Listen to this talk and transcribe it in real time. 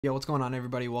Yo, what's going on,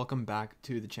 everybody? Welcome back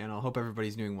to the channel. Hope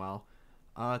everybody's doing well.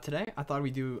 Today I thought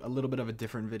we'd do a little bit of a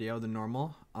different video than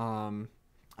normal.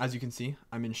 As you can see,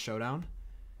 I'm in Showdown,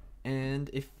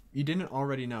 and if you didn't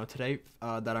already know, today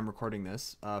that I'm recording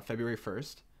this, February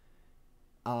 1st,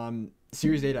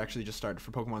 Series 8 actually just started for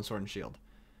Pokemon Sword and Shield.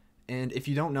 And if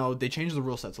you don't know, they changed the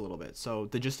rule sets a little bit. So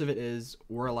the gist of it is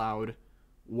we're allowed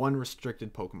one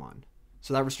restricted Pokemon.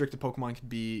 So that restricted Pokemon could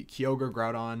be Kyogre,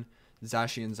 Groudon,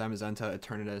 Zacian, Zamazenta,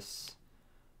 Eternatus,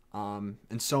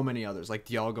 and so many others like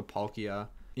Dialga, Palkia.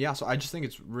 Yeah, so I just think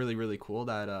it's really cool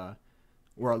that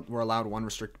we're allowed one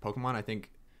restricted Pokemon. I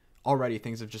think already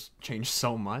things have just changed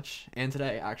so much. And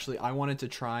today, actually, I wanted to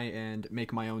try and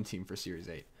make my own team for Series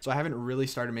 8. So I haven't really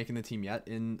started making the team yet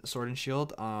in Sword and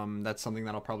Shield. That's something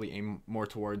that I'll probably aim more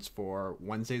towards for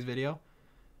Wednesday's video.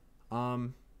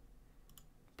 But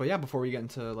yeah, before we get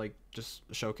into like just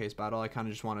a showcase battle, I kind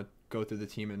of just want to go through the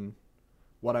team and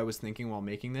what I was thinking while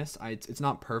making this. It's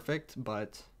not perfect,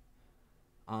 but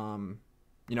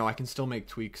you know, I can still make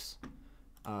tweaks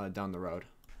down the road.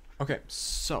 Okay,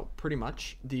 so pretty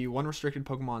much the one restricted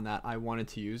Pokemon that I wanted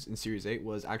to use in Series 8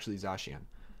 was actually Zacian.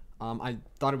 I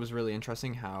thought it was really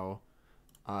interesting how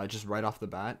just right off the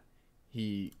bat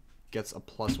he gets a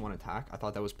 +1 attack. I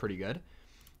thought that was pretty good.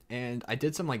 And I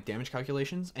did some like damage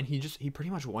calculations, and he pretty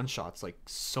much one-shots like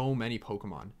so many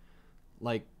Pokemon.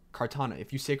 Like Kartana,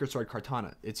 if you Sacred Sword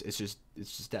Kartana, it's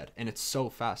just dead, and it's so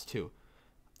fast too.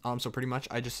 So pretty much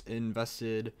I just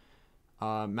invested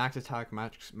max attack,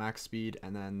 max speed,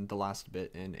 and then the last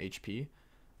bit in HP.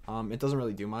 It doesn't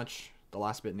really do much, the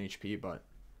last bit in HP, but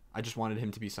I just wanted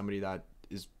him to be somebody that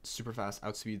is super fast,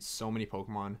 outspeeds so many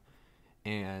Pokemon,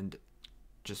 and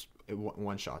just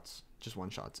one shots,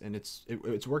 and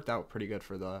it's worked out pretty good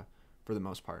for the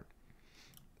most part.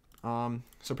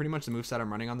 So pretty much the moveset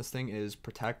I'm running on this thing is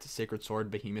Protect, Sacred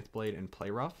Sword, Behemoth Blade, and Play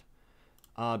Rough.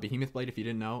 Behemoth Blade, if you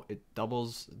didn't know, it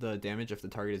doubles the damage if the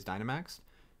target is Dynamaxed,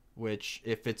 which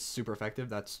if it's super effective,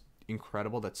 that's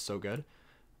incredible, that's so good.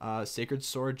 Sacred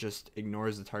Sword just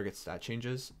ignores the target's stat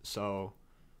changes, so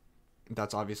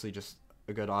that's obviously just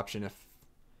a good option if,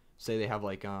 say they have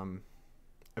like,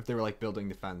 if they were like building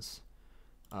defense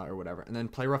or whatever. And then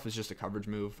Play Rough is just a coverage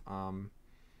move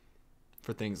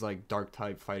for things like Dark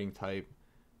type, Fighting type,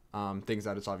 things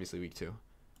that it's obviously weak to.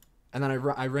 And then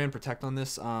I ran Protect on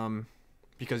this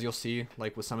because you'll see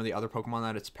like with some of the other Pokemon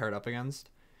that it's paired up against,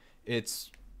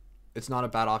 it's not a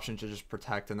bad option to just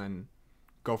Protect and then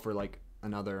go for like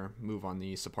another move on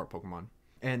the support Pokemon.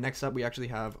 And next up we actually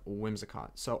have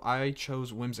Whimsicott. So I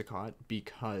chose Whimsicott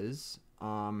because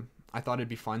I thought it'd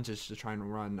be fun just to try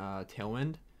and run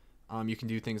Tailwind. You can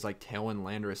do things like Tailwind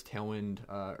Landorus, Tailwind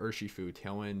Urshifu,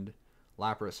 Tailwind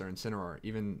Lapras, or Incineroar,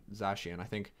 even Zacian. I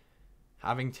think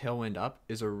having Tailwind up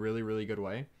is a really good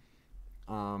way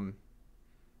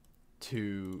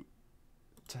to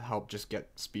help just get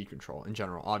speed control in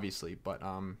general, obviously. But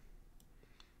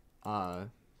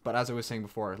as I was saying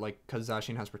before, like because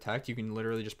Zacian has Protect, you can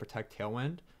literally just Protect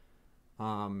Tailwind.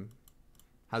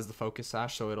 Has the Focus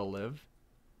Sash, so it'll live.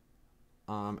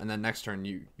 And then next turn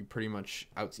you pretty much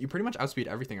outspeed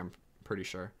everything. I'm pretty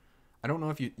sure. I don't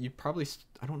know if I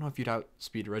don't know if you'd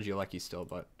outspeed Regieleki still,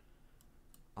 but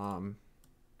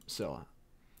still.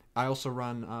 I also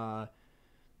run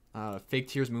Fake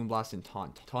Tears, Moonblast, and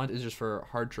Taunt. Taunt is just for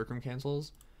hard Trick Room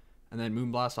cancels, and then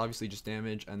Moonblast obviously just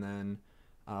damage, and then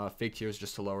Fake Tears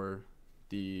just to lower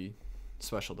the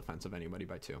special defense of anybody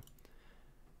by 2.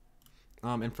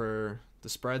 And for the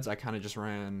spreads, I kind of just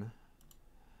ran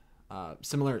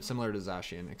similar to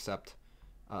Zacian, except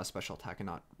special attack and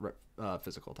not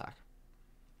physical attack.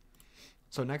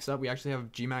 So next up, we actually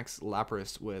have Gmax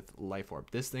Lapras with Life Orb.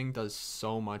 This thing does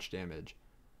so much damage.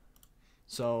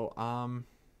 So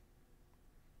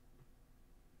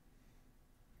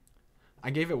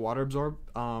I gave it Water Absorb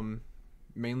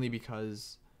mainly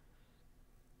because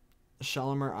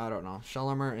Shellimer, I don't know.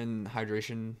 Shellimer and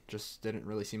Hydration just didn't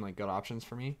really seem like good options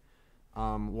for me.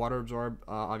 Water Absorb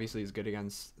obviously is good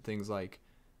against things like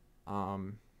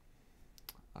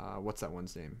what's that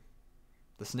one's name?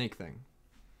 The snake thing.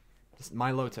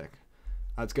 Milotic.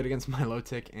 It's good against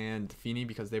Milotic and Feeny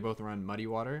because they both run Muddy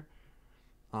Water.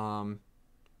 And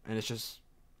it's just,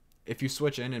 if you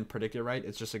switch in and predict it right,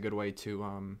 it's just a good way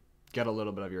to get a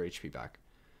little bit of your HP back.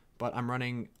 But I'm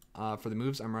running, for the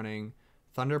moves, I'm running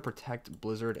Thunder, Protect,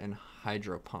 Blizzard, and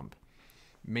Hydro Pump.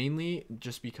 Mainly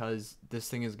just because this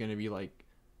thing is going to be like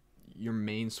your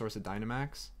main source of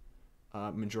Dynamax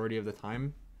majority of the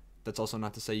time. That's also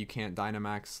not to say you can't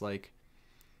Dynamax like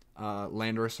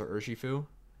Landorus or Urshifu.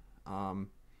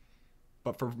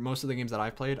 But for most of the games that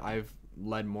I've played, I've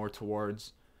led more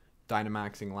towards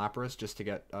Dynamaxing Lapras just to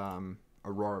get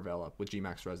Aurora Veil up with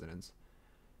G-Max Resonance.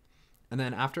 And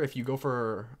then after, if you go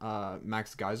for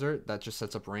Max Geyser, that just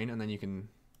sets up Rain, and then you can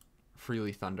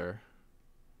freely Thunder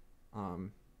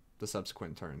the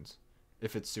subsequent turns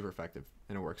if it's super effective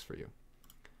and it works for you.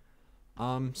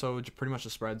 So pretty much the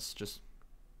spreads, just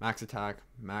max attack,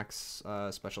 max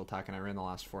special attack, and I ran the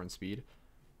last 4 in speed.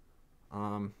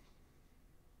 But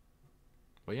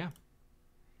yeah.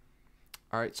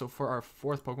 Alright, so for our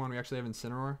 4th Pokemon, we actually have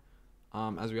Incineroar.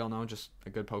 As we all know, just a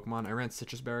good Pokemon. I ran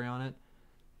Citrus Berry on it.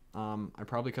 I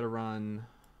probably could have run...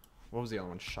 What was the other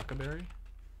one? Shucca Berry?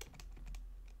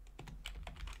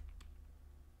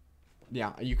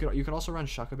 Yeah, you could also run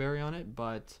Shucca Berry on it,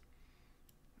 but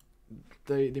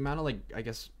the amount of, like, I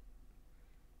guess,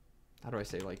 how do I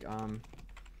say, like,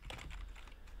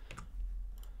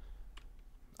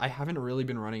 I haven't really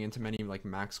been running into many like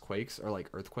max Quakes or like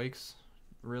Earthquakes,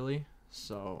 really,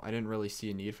 so I didn't really see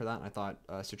a need for that, and I thought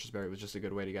Citrus Berry was just a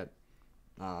good way to get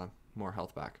more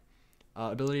health back.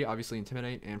 Ability, obviously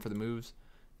Intimidate, and for the moves,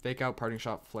 Fake Out, Parting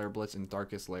Shot, Flare Blitz, and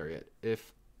Darkest Lariat.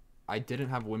 If I didn't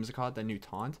have Whimsicott that knew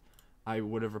Taunt, I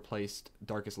would have replaced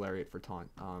Darkest Lariat for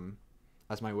Taunt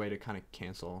as my way to kind of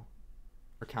cancel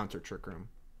or counter Trick Room.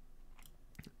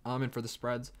 And for the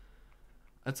spreads,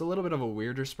 it's a little bit of a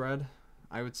weirder spread,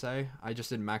 I would say. I just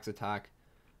did max attack,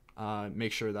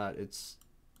 make sure that it's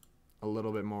a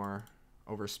little bit more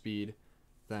over speed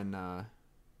than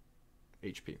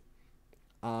HP.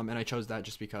 And I chose that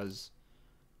just because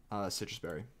Citrus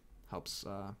Berry helps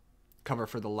cover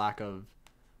for the lack of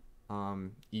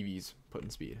EVs put in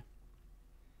speed.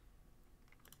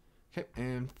 Okay,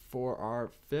 and for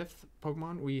our 5th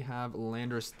Pokemon, we have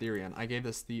Landorus Therian. I gave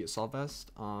this the Assault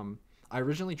Vest. I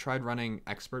originally tried running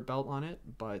Expert Belt on it,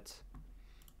 but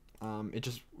it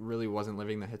just really wasn't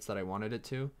living the hits that I wanted it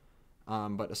to.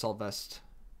 But Assault Vest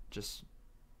just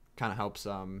kind of helps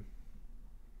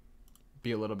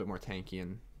be a little bit more tanky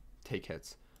and take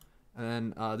hits.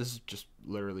 And then this is just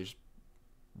literally just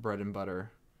bread and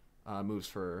butter moves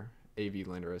for AV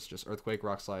Landorus. Just Earthquake,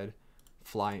 Rock Slide,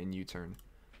 Fly, and U-Turn.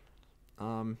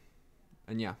 And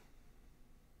yeah,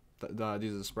 these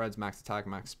are the spreads: max attack,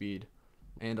 max speed,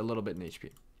 and a little bit in HP.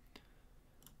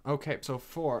 Okay, so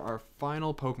for our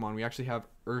final Pokemon, we actually have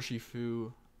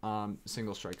Urshifu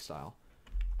single strike style.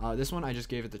 This one I just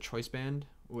gave it the Choice Band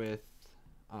with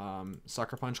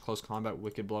Sucker Punch, Close Combat,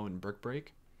 Wicked Blow, and Brick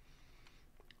Break.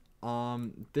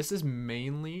 This is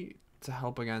mainly to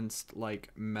help against like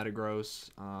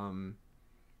Metagross.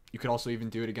 You could also even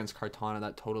do it against Kartana.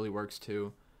 That totally works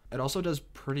too. It also does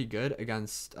pretty good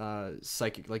against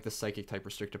psychic, like the psychic type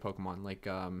restricted Pokemon, like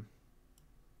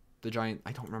the giant,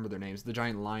 I don't remember their names, the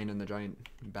giant lion and the giant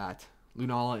bat,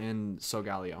 Lunala and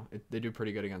Solgaleo. They do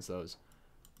pretty good against those,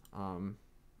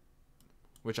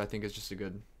 which I think is just a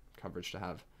good coverage to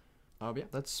have. But yeah,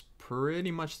 that's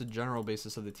pretty much the general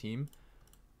basis of the team.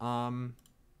 Now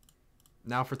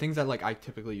for things that like I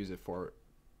typically use it for,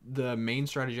 the main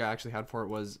strategy I actually had for it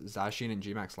was Zacian and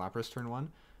G-Max Lapras turn 1.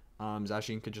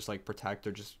 Zacian could just like protect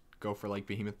or just go for like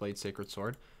Behemoth Blade, Sacred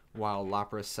Sword, while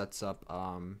Lapras sets up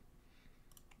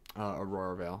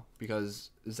Aurora Veil, because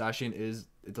Zacian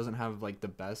it doesn't have like the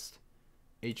best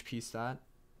HP stat,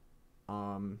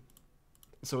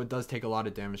 so it does take a lot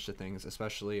of damage to things,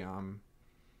 especially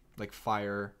like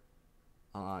fire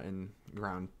and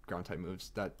ground type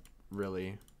moves that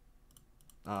really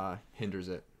hinders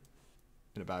it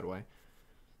in a bad way.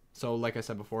 So like I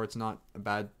said before, it's not a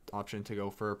bad option to go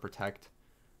for Protect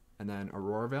and then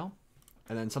Aurora Veil.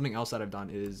 And then something else that I've done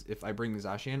is if I bring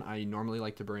Zacian, I normally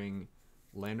like to bring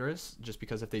Landorus, just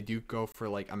because if they do go for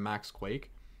like a max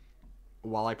Quake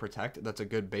while I Protect, that's a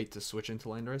good bait to switch into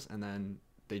Landorus, and then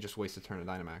they just waste a turn of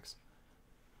Dynamax.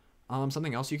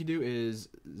 Something else you could do is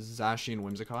Zacian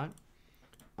Whimsicott.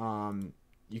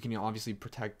 You can obviously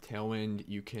protect Tailwind.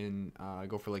 You can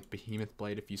go for like Behemoth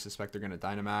Blade if you suspect they're going to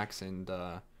Dynamax, and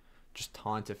just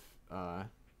Taunt if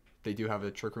they do have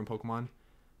a Trick Room Pokemon.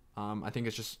 I think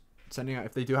it's just sending out,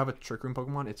 if they do have a Trick Room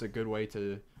Pokemon, it's a good way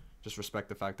to just respect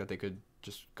the fact that they could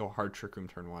just go hard Trick Room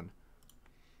turn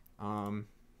 1.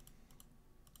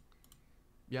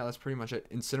 Yeah, that's pretty much it.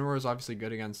 Incineroar is obviously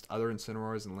good against other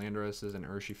Incineroars and Landoruses and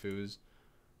Urshifus.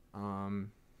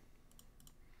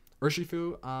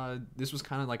 Urshifu, this was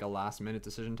kind of like a last minute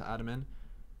decision to add him in.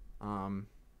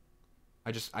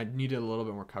 I needed a little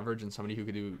bit more coverage and somebody who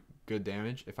could do good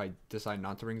damage if I decide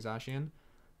not to bring Zacian.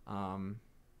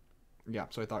 Yeah,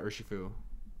 so I thought Urshifu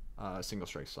single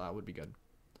strike style would be good.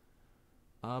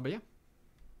 But yeah,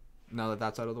 now that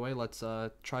that's out of the way, let's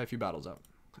try a few battles out.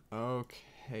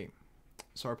 Okay,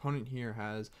 so our opponent here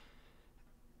has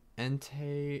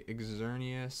Entei,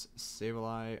 Xerneas,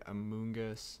 Sableye,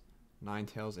 Amoonguss,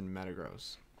 Ninetales, and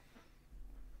Metagross.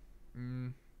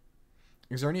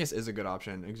 Xerneas is a good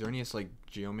option. Xerneas, like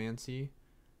Geomancy.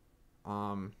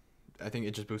 I think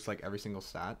it just boosts like every single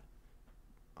stat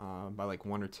by like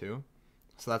 1 or 2.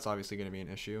 So that's obviously going to be an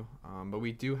issue. But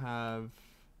we do have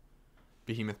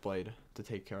Behemoth Blade to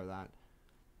take care of that.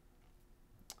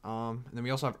 And then we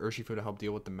also have Urshifu to help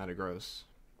deal with the Metagross.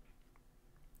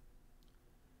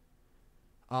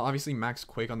 Obviously, Max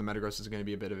Quake on the Metagross is going to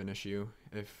be a bit of an issue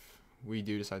if we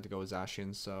do decide to go with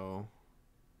Zacian, so...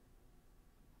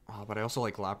 but I also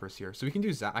like Lapras here. So we can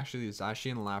do actually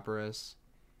Zacian, Lapras.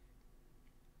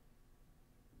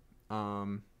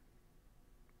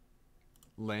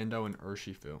 Lando, and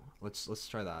Urshifu. Let's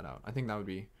try that out. I think that would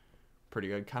be pretty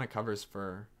good. Kind of covers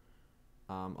for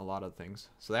a lot of things.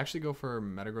 So they actually go for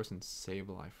Metagross and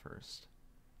Sableye first.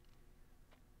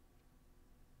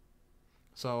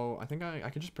 So I think I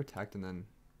could just protect and then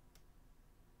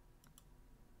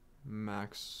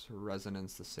max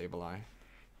resonance the Sableye,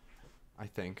 I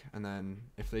think. And then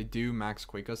if they do max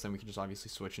Quake us, then we can just obviously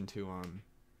switch into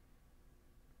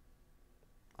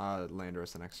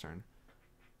Landorus the next turn.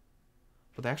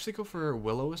 But they actually go for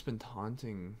Will-O-Wisp and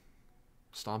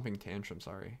Stomping Tantrum,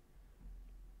 sorry.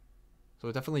 So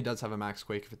it definitely does have a max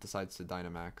Quake if it decides to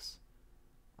Dynamax.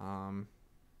 Kind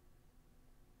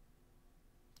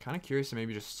of curious to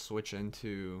maybe just switch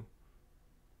into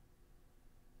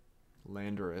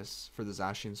Landorus for the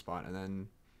Zacian spot, and then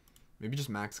maybe just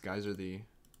max Geyser the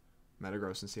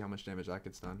Metagross and see how much damage that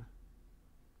gets done.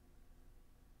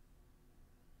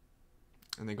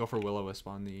 And they go for Will-O-Wisp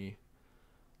on the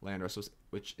Landorus,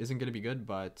 which isn't going to be good,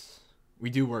 but we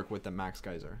do work with the max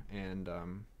Geyser, and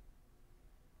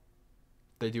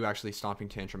they do actually Stomping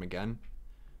Tantrum again.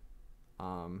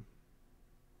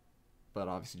 But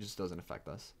obviously just doesn't affect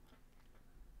us.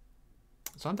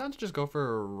 So I'm down to just go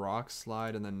for a Rock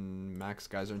Slide and then max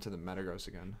Geyser into the Metagross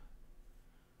again.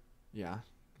 Yeah,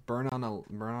 burn on a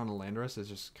Landorus is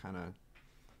just kind of,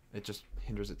 it just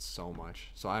hinders it so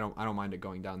much. So I don't mind it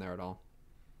going down there at all.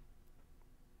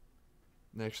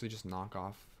 They actually just knock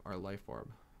off our Life Orb.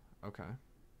 Okay.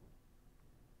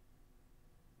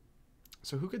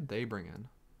 So who could they bring in?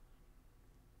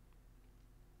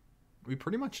 We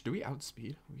pretty much, do we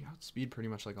outspeed? We outspeed pretty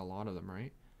much like a lot of them,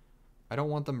 right? I don't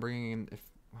want them bringing in,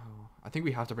 I think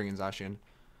we have to bring in Zacian.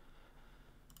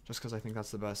 Just because I think that's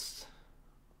the best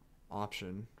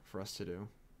option for us to do.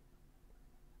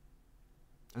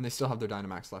 And they still have their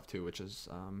Dynamax left too, which is,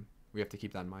 we have to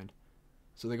keep that in mind.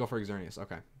 So they go for Xerneas.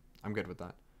 Okay, I'm good with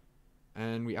that.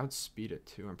 And we outspeed it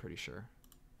too, I'm pretty sure.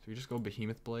 So we just go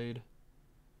Behemoth Blade.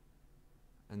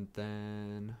 And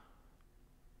then...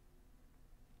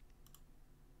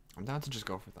 I'm down to just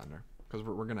go for Thunder, because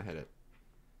we're going to hit it.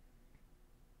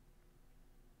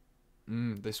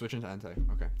 They switch into Entei.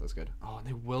 Okay, that's good. Oh, and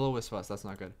they Will-O-Wisp us. That's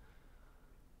not good.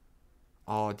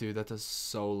 Oh, dude, that does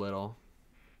so little.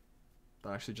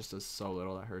 That actually just does so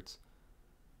little. That hurts.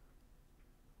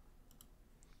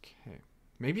 Okay.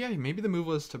 Maybe the move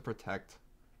was to protect.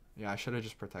 Yeah, I should have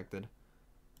just protected.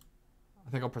 I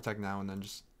think I'll protect now and then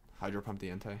just Hydro Pump the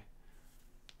Entei.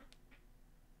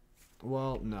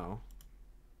 Well, no.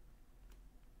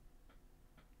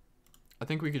 I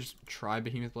think we could just try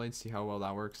Behemoth Blade, see how well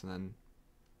that works, and then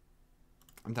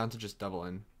I'm down to just double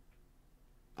in.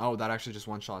 Oh, that actually just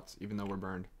one-shots, even though we're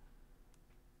burned.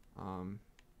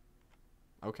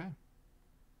 Okay.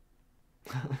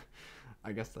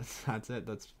 I guess that's it.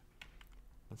 That's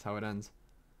how it ends.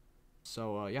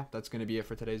 So, yeah, that's going to be it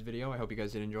for today's video. I hope you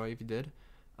guys did enjoy. If you did,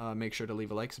 make sure to leave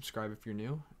a like, subscribe if you're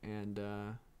new, and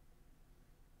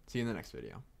see you in the next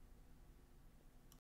video.